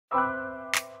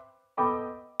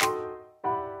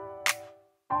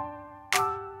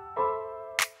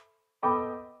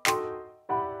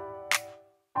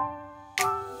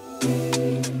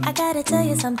gotta tell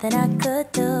you something I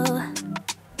could do.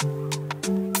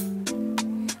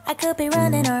 I could be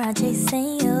running around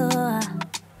chasing you,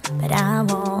 but I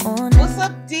won't. What's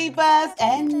up, divas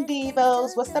and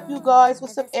divos? What's up, you guys?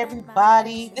 What's up,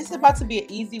 everybody? This is about to be an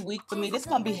easy week for me. This is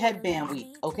gonna be headband week,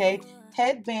 okay?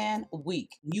 Headband week.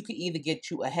 You can either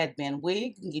get you a headband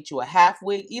wig, you can get you a half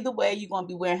wig. Either way, you're gonna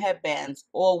be wearing headbands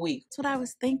all week. That's what I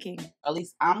was thinking. At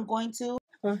least I'm going to.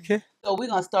 Okay. So we're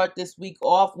going to start this week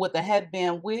off with a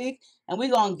headband wig, and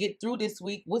we're going to get through this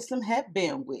week with some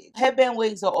headband wigs. Headband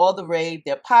wigs are all the rage.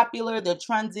 They're popular, they're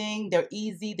trending, they're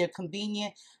easy, they're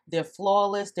convenient, they're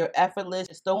flawless, they're effortless.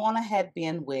 Just throw on a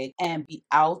headband wig and be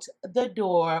out the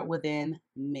door within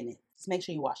minutes. Just make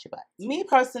sure you wash your butt. Me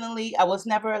personally, I was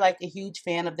never like a huge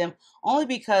fan of them, only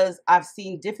because I've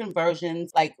seen different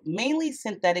versions, like mainly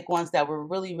synthetic ones that were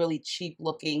really, really cheap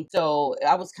looking. So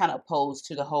I was kind of opposed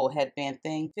to the whole headband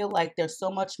thing. I feel like they're so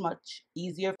much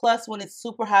easier. Plus, when it's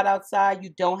super hot outside,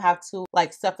 you don't have to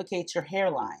like suffocate your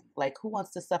hairline. Like, who wants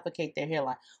to suffocate their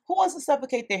hairline? Who wants to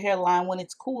suffocate their hairline when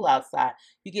it's cool outside?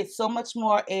 You get so much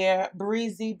more air,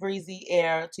 breezy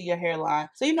air to your hairline.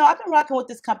 So, you know, I've been rocking with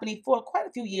this company for quite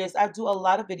a few years. I do a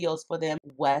lot of videos for them.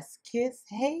 Westkiss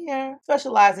Hair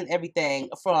specialize in everything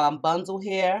from bundle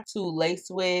hair to lace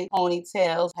wigs,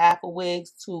 ponytails, half a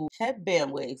wigs to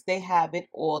headband wigs. They have it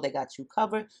all. They got you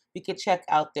covered. You can check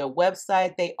out their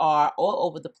website. They are all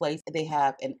over the place. They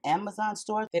have an Amazon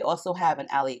store. They also have an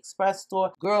AliExpress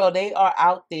store. Girl, they are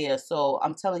out there. So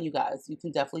I'm telling you guys, you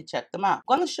can definitely check them out.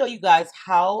 I'm going to show you guys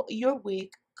how your wig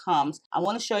comes. I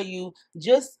want to show you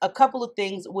just a couple of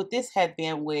things with this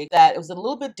headband wig that it was a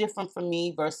little bit different for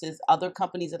me versus other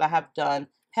companies that I have done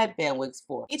headband wigs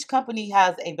for. Each company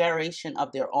has a variation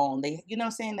of their own. They, you know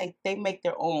what I'm saying? They make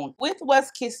their own. With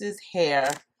Westkiss's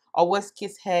hair, or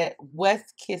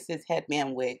Westkiss's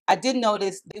headband wig, I did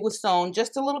notice it was sewn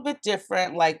just a little bit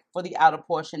different. Like for the outer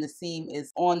portion, the seam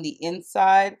is on the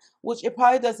inside, which it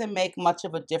probably doesn't make much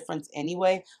of a difference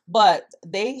anyway, but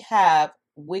they have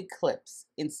wig clips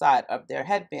inside of their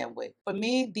headband wig. For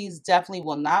me, these definitely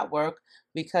will not work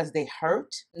because they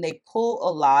hurt and they pull a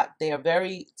lot. They are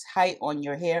very tight on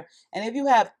your hair, and if you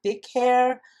have thick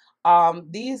hair,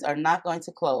 these are not going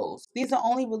to close. These are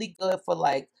only really good for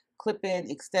like clip-in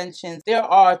extensions. There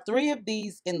are 3 of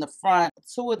these in the front,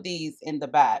 2 of these in the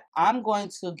back. I'm going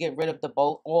to get rid of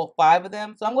all 5 of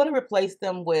them. So I'm going to replace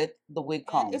them with the wig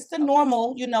comb. It's the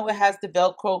normal, you know, it has the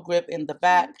Velcro grip in the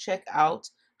back. Check out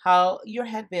how your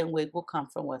headband wig will come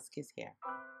from Westkiss Hair.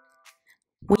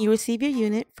 When you receive your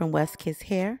unit from Westkiss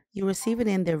Hair, you receive it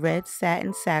in their red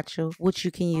satin satchel, which you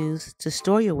can use to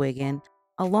store your wig in,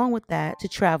 along with that to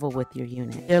travel with your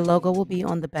unit. Their logo will be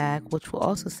on the bag, which will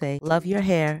also say, "Love your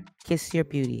hair, kiss your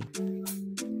beauty."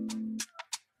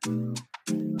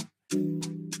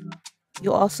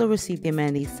 You'll also receive the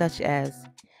amenities such as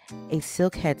a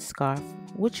silk headscarf,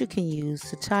 which you can use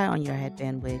to tie on your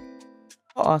headband wig,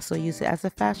 or also use it as a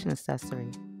fashion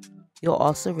accessory. You'll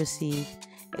also receive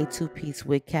a 2-piece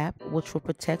wig cap, which will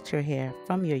protect your hair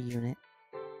from your unit,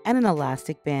 and an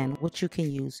elastic band, which you can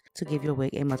use to give your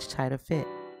wig a much tighter fit.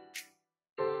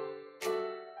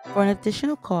 For an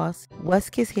additional cost,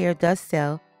 Westkiss Hair does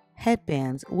sell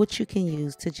headbands, which you can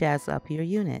use to jazz up your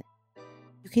unit.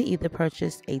 You can either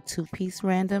purchase a 2-piece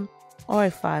random or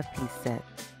a 5-piece set,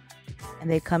 and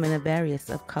they come in a various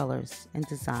of colors and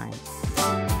designs.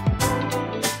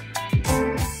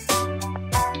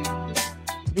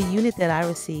 The unit that I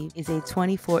received is a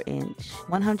 24-inch,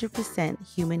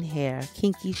 100% human hair,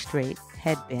 kinky straight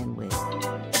headband wig.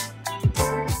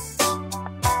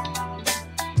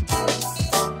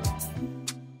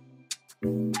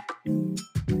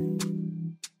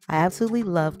 I absolutely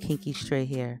love kinky straight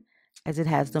hair, as it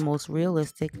has the most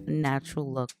realistic,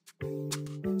 natural look.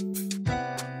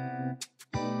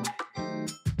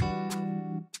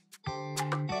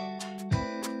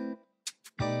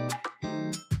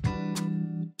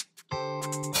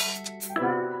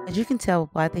 As you can tell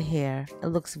by the hair, it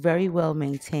looks very well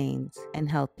maintained and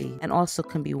healthy, and also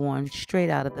can be worn straight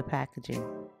out of the packaging.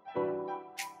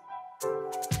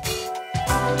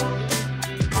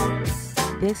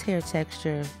 This hair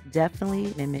texture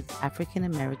definitely mimics African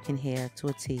American hair to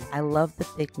a T. I love the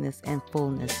thickness and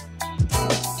fullness.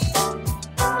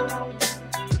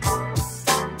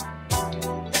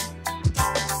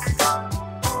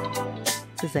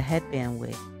 This is a headband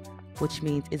wig, which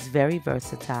means it's very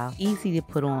versatile, easy to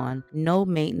put on, no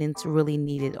maintenance really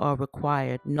needed or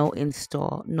required, no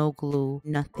install, no glue,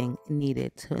 nothing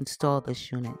needed to install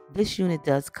this unit. This unit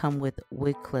does come with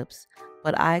wig clips,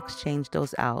 but I exchanged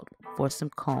those out for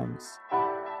some combs.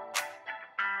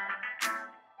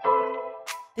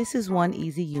 This is one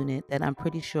easy unit that I'm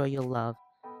pretty sure you'll love.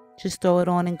 just throw it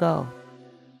on and go.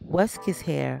 Westkiss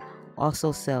Hair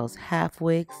also sells half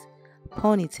wigs,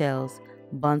 ponytails,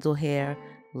 bundle hair,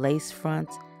 lace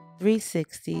fronts,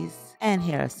 360s, and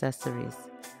hair accessories.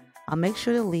 I'll make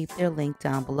sure to leave their link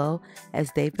down below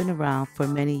as they've been around for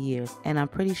many years, and I'm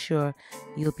pretty sure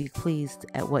you'll be pleased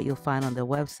at what you'll find on their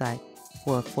website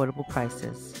for affordable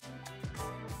prices.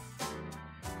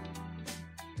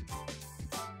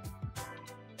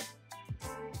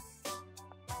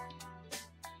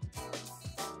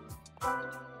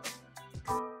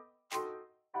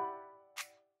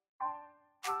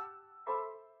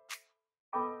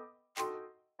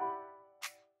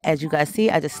 As you guys see,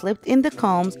 I just slipped in the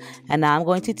combs, and now I'm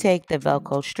going to take the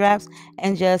Velcro straps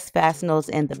and just fasten those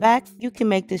in the back. You can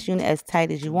make this unit as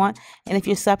tight as you want, and if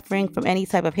you're suffering from any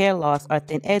type of hair loss or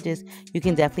thin edges, you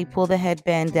can definitely pull the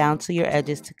headband down to your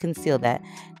edges to conceal that.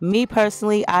 Me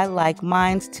personally, I like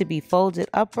mine to be folded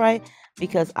upright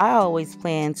because I always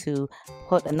plan to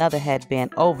put another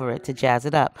headband over it to jazz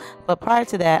it up. But prior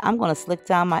to that, I'm going to slick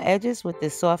down my edges with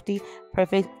this Softy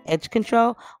Perfect Edge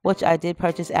Control, which I did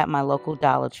purchase at my local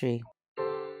Dollar Tree.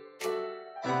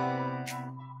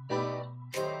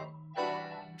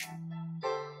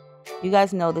 You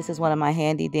guys know this is one of my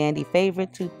handy dandy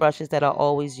favorite toothbrushes that I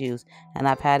always use, and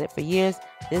I've had it for years.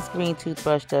 This green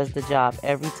toothbrush does the job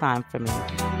every time for me.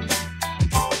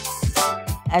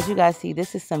 As you guys see,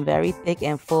 this is some very thick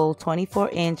and full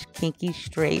 24-inch kinky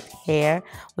straight hair,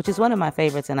 which is one of my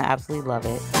favorites, and I absolutely love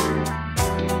it.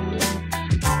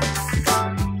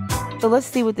 So let's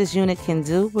see what this unit can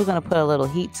do. We're going to put a little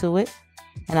heat to it,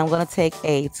 and I'm going to take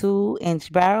a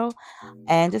 2-inch barrel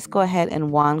and just go ahead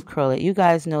and wand curl it. You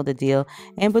guys know the deal.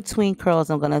 In between curls,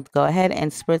 I'm going to go ahead and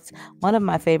spritz one of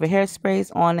my favorite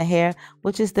hairsprays on the hair,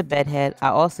 which is the bed head. I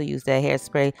also use that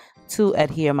hairspray to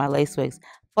adhere my lace wigs,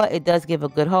 but it does give a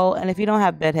good hold. And if you don't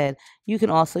have bed head, you can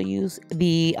also use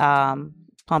the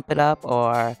Pump It Up,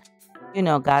 or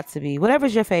Got To Be,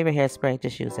 whatever's your favorite hairspray,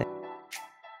 just use it.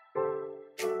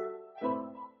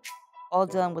 All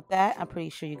done with that, I'm pretty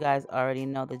sure you guys already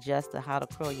know the gist of how to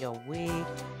curl your wig,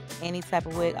 any type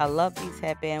of wig. I love these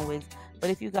headband wigs, but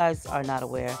if you guys are not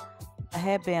aware, a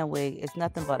headband wig is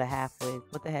nothing but a half wig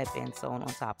with the headband sewn on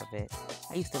top of it.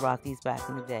 I used to rock these back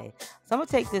in the day. So I'm going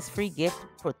to take this free gift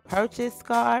for purchase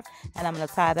scarf, and I'm going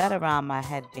to tie that around my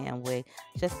headband wig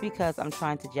just because I'm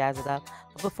trying to jazz it up.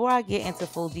 But before I get into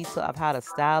full detail of how to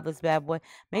style this bad boy,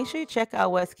 make sure you check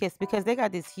out westkiss because they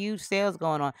got these huge sales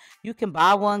going on. You can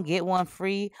buy one, get one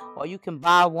free, or you can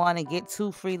buy one and get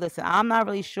two free. Listen, I'm not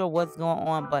really sure what's going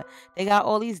on, but they got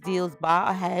all these deals.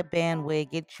 Buy a headband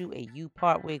wig, get you a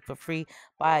U-part wig for free.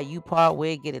 Buy a U-part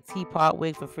wig, get a T-part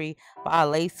wig for free. Buy a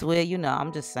lace wig.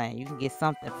 I'm just saying, you can get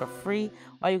something for free,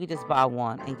 or you can just buy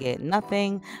one and get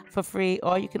nothing for free,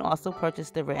 or you can also purchase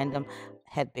the random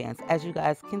headbands. As you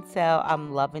guys can tell,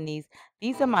 I'm loving these.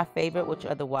 These are my favorite, which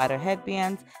are the wider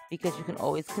headbands, because you can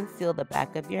always conceal the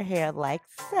back of your hair like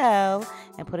so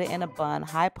and put it in a bun,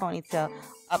 high ponytail,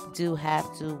 updo,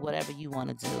 half do, whatever you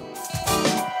want to do.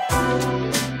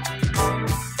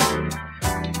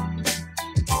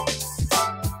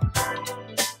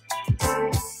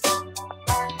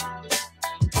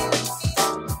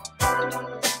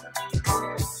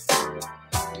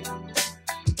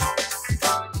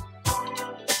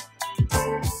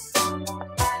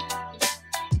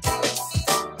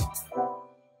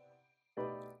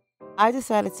 I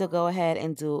decided to go ahead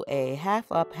and do a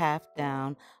half up, half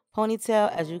down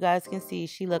ponytail. As you guys can see,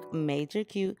 she looked major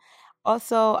cute.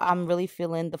 Also, I'm really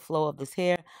feeling the flow of this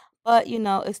hair, but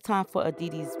it's time for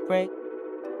Aditi's break.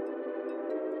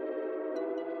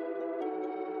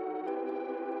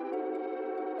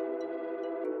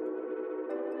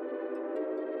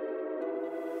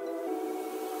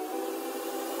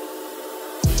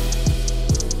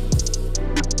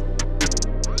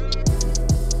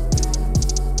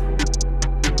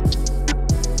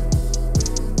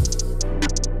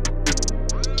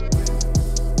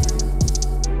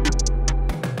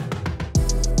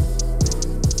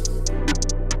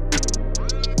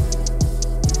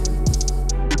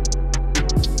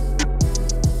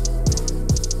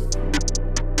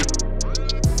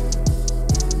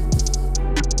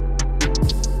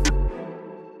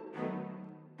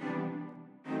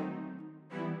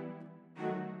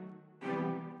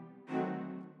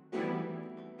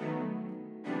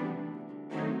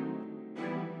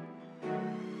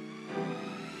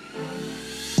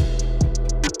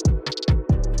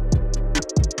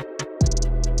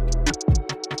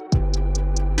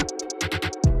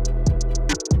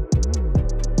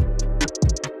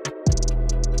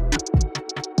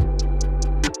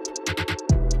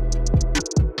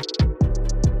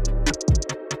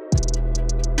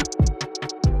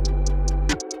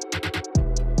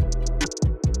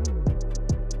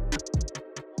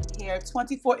 hair,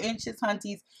 24 inches,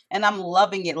 hunties, and I'm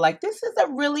loving it. Like, this is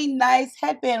a really nice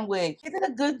headband wig. They did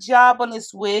a good job on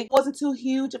this wig. Wasn't too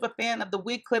huge of a fan of the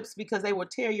wig clips because they will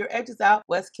tear your edges out.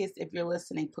 Westkiss, if you're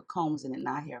listening, put combs in it,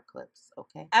 not hair clips,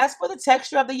 okay? As for the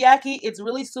texture of the yaki, it's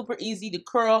really super easy to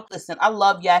curl. Listen, I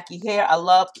love yaki hair. I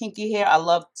love kinky hair. I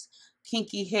love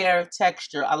kinky hair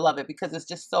texture. I love it because it's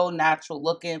just so natural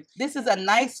looking. This is a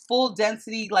nice full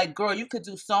density. Like, girl, you could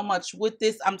do so much with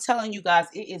this. I'm telling you guys,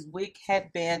 it is wig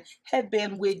headband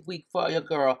wig week for your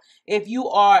girl. If you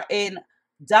are in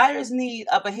dire's need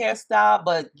of a hairstyle,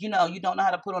 but you know, you don't know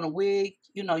how to put on a wig,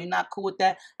 you know, you're not cool with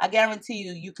that, I guarantee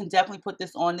you, you can definitely put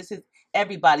this on. This is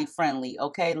everybody friendly,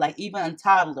 okay? Like, even a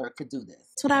toddler could do this.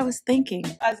 That's what I was thinking.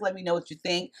 Guys, let me know what you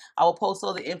think. I will post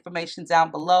all the information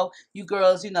down below. You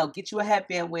girls, you know, get you a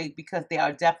headband wig because they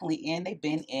are definitely in. They've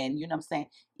been in, you know what I'm saying?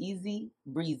 Easy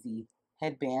breezy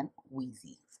headband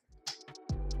wheezy.